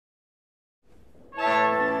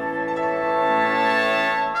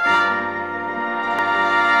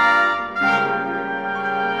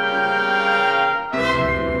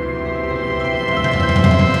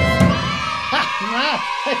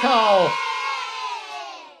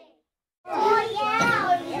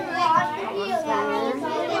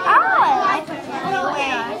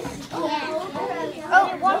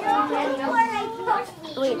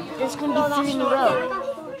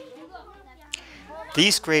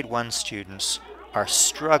These grade 1 students are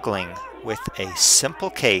struggling with a simple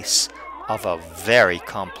case of a very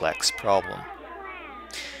complex problem.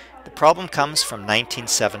 The problem comes from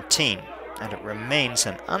 1917 and it remains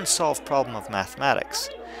an unsolved problem of mathematics,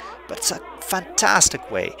 but it's a fantastic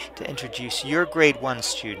way to introduce your grade 1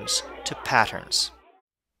 students to patterns.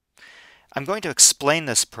 I'm going to explain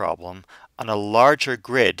this problem on a larger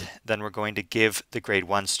grid than we're going to give the grade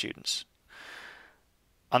 1 students.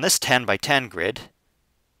 On this 10 by 10 grid,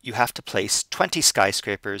 you have to place 20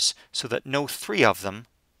 skyscrapers so that no 3 of them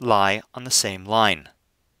lie on the same line.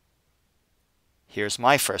 Here's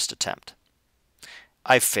my first attempt.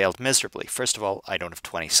 I've failed miserably. First of all, I don't have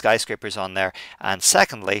 20 skyscrapers on there, and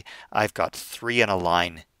secondly, I've got 3 in a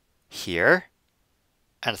line here,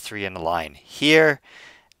 and 3 in a line here,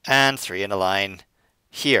 and 3 in a line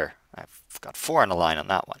here. I've got 4 in a line on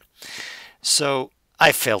that one. So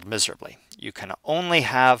I failed miserably. You can only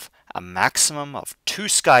have a maximum of 2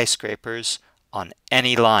 skyscrapers on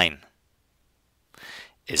any line.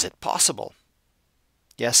 Is it possible?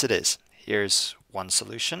 Yes, it is. Here's one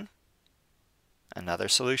solution, another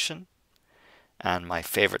solution, and my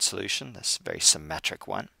favorite solution, this very symmetric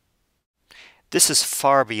one. This is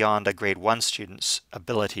far beyond a grade 1 student's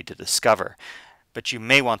ability to discover, but you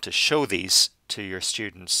may want to show these to your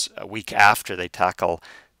students a week after they tackle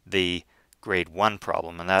the grade 1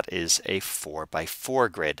 problem, and that is a 4 by 4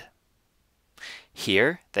 grid.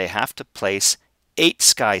 Here they have to place 8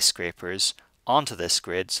 skyscrapers onto this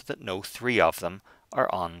grid so that no 3 of them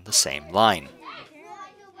are on the same line.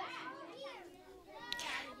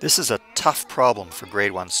 This is a tough problem for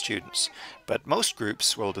grade 1 students, but most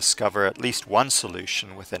groups will discover at least one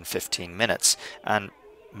solution within 15 minutes, and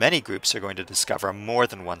many groups are going to discover more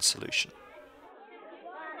than one solution.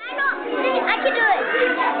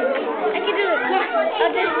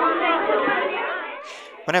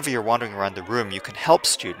 Whenever you're wandering around the room, you can help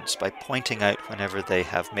students by pointing out whenever they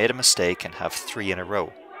have made a mistake and have 3 in a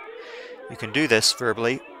row. You can do this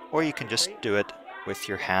verbally, or you can just do it with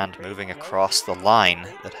your hand moving across the line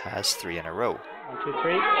that has 3 in a row. 1, 2, 3, 1,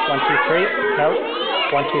 2, 3, no.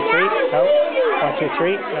 1, 2, 3, no. 1, 2,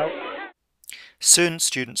 3, no. Soon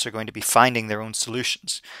students are going to be finding their own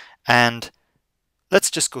solutions, and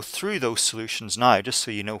let's just go through those solutions now just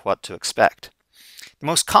so you know what to expect. The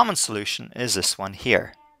most common solution is this one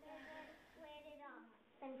here.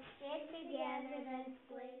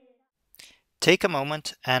 Take a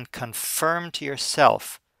moment and confirm to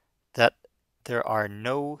yourself that there are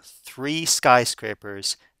no 3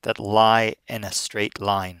 skyscrapers that lie in a straight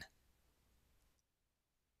line.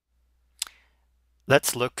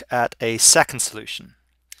 Let's look at a second solution.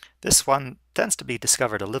 This one tends to be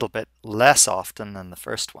discovered a little bit less often than the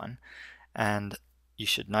first one, and you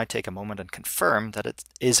should now take a moment and confirm that it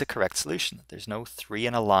is a correct solution, that there's no 3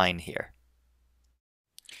 in a line here.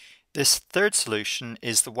 This third solution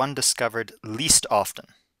is the one discovered least often.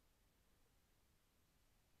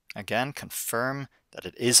 Again, confirm that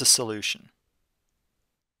it is a solution.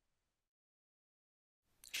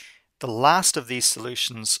 The last of these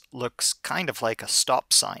solutions looks kind of like a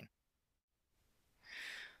stop sign.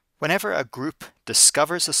 Whenever a group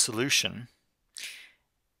discovers a solution,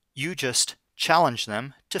 you just challenge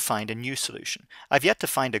them to find a new solution. I've yet to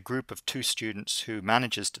find a group of 2 students who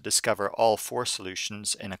manages to discover all 4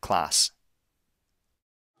 solutions in a class.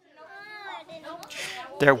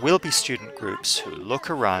 There will be student groups who look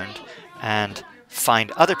around and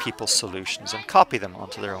find other people's solutions and copy them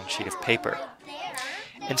onto their own sheet of paper.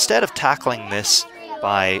 Instead of tackling this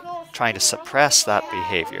by trying to suppress that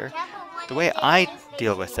behavior, the way I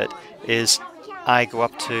deal with it is I go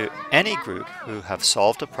up to any group who have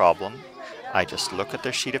solved a problem. I just look at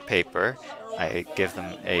their sheet of paper, I give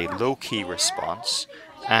them a low-key response,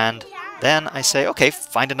 and then I say, okay,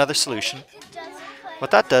 find another solution.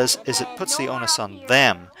 What that does is it puts the onus on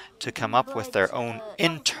them to come up with their own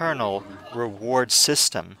internal reward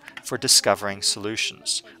system for discovering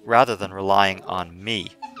solutions, rather than relying on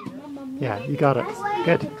me. Yeah, you got it.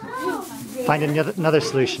 Good. Find another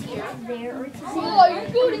solution.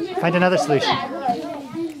 Find another solution.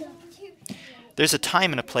 There's a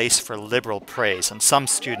time and a place for liberal praise, and some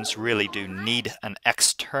students really do need an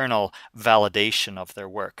external validation of their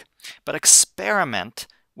work. But experiment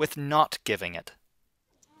with not giving it.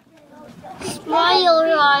 Smile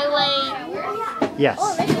my way. Yes,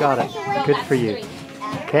 you got it. Good for you.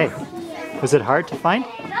 Okay. Was it hard to find?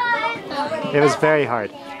 It was very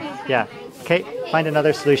hard. Yeah. Okay, find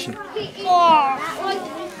another solution. This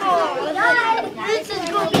is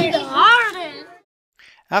going to be the hardest.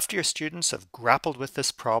 After your students have grappled with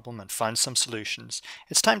this problem and found some solutions,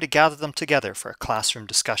 it's time to gather them together for a classroom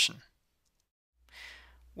discussion.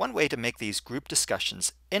 One way to make these group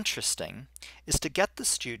discussions interesting is to get the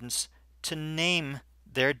students to name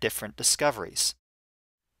their different discoveries.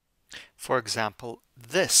 For example,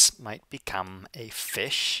 this might become a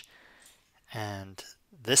fish, and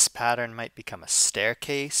this pattern might become a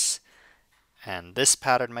staircase, and this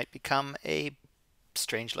pattern might become a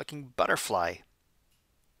strange-looking butterfly,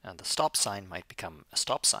 and the stop sign might become a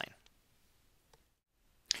stop sign.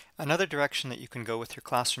 Another direction that you can go with your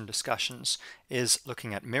classroom discussions is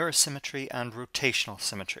looking at mirror symmetry and rotational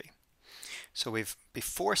symmetry. So we've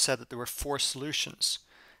before said that there were 4 solutions,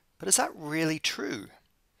 but is that really true?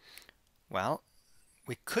 Well,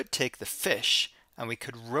 we could take the fish and we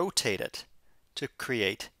could rotate it to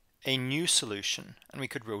create a new solution, and we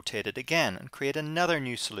could rotate it again and create another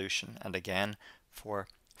new solution, and again for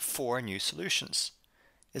 4 new solutions.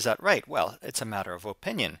 Is that right? Well, it's a matter of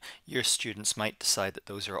opinion. Your students might decide that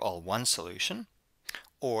those are all one solution,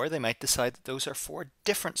 or they might decide that those are 4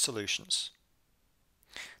 different solutions.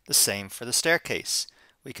 The same for the staircase.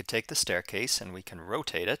 We could take the staircase and we can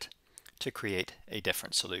rotate it to create a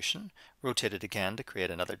different solution, rotate it again to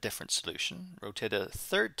create another different solution, rotate it a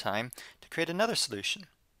third time to create another solution.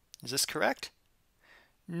 Is this correct?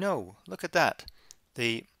 No, look at that.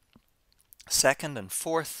 The second and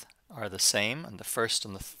fourth are the same, and the first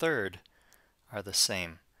and the third are the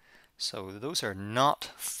same. So those are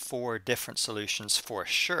not 4 different solutions for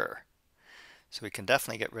sure. So we can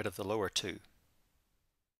definitely get rid of the lower 2.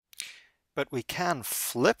 But we can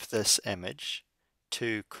flip this image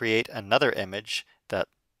to create another image that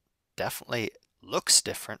definitely looks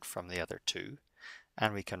different from the other 2,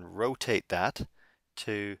 and we can rotate that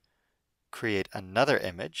to create another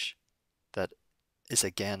image that is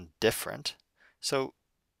again different. So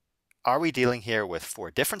are we dealing here with 4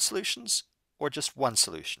 different solutions or just one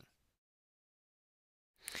solution?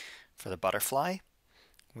 For the butterfly,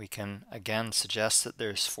 we can again suggest that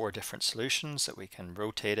there's 4 different solutions, that we can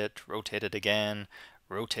rotate it again,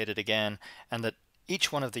 and that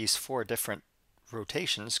each one of these 4 different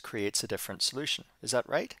rotations creates a different solution. Is that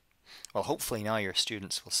right? Well, hopefully now your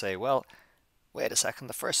students will say, well, wait a second,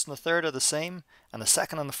 the first and the third are the same, and the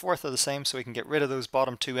second and the fourth are the same, so we can get rid of those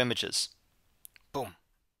bottom 2 images. Boom.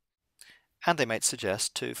 And they might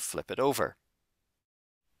suggest to flip it over.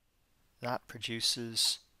 That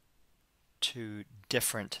produces 2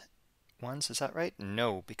 different ones, is that right?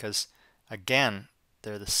 No, because again,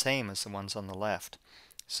 they're the same as the ones on the left.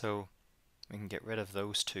 So we can get rid of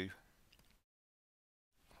those 2.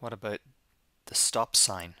 What about the stop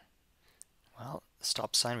sign? Well, the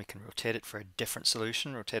stop sign, we can rotate it for a different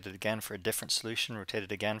solution, rotate it again for a different solution, rotate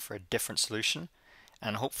it again for a different solution.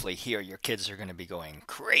 And hopefully here your kids are going to be going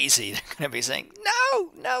crazy. They're going to be saying,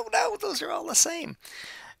 no, no, no, those are all the same.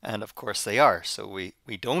 And of course they are. So we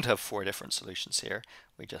don't have 4 different solutions here.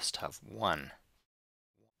 We just have 1.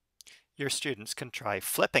 Your students can try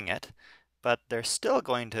flipping it, but they're still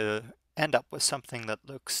going to end up with something that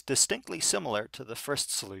looks distinctly similar to the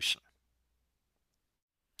first solution.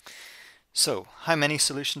 So how many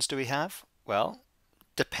solutions do we have? Well,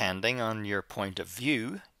 depending on your point of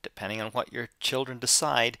view, depending on what your children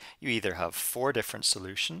decide, you either have 4 different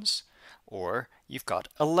solutions or you've got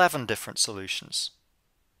 11 different solutions.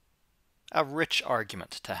 A rich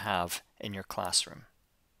argument to have in your classroom.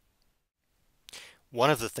 One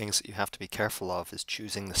of the things that you have to be careful of is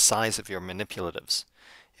choosing the size of your manipulatives.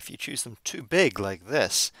 If you choose them too big like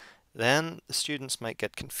this, then the students might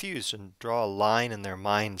get confused and draw a line in their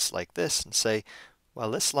minds like this and say, well,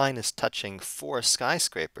 this line is touching 4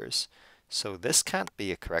 skyscrapers, so this can't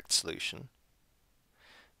be a correct solution.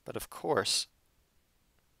 But of course,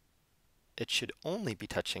 it should only be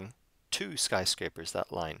touching 2 skyscrapers,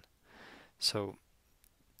 that line. So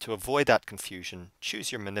to avoid that confusion,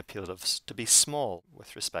 choose your manipulatives to be small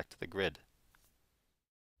with respect to the grid.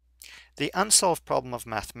 The unsolved problem of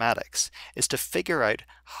mathematics is to figure out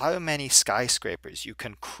how many skyscrapers you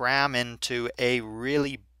can cram into a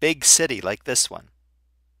really big city like this one.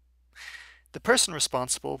 The person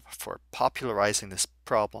responsible for popularizing this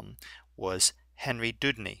problem was Henry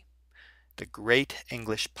Dewdney, the great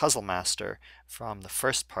English puzzle master from the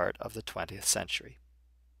first part of the 20th century.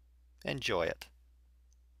 Enjoy it.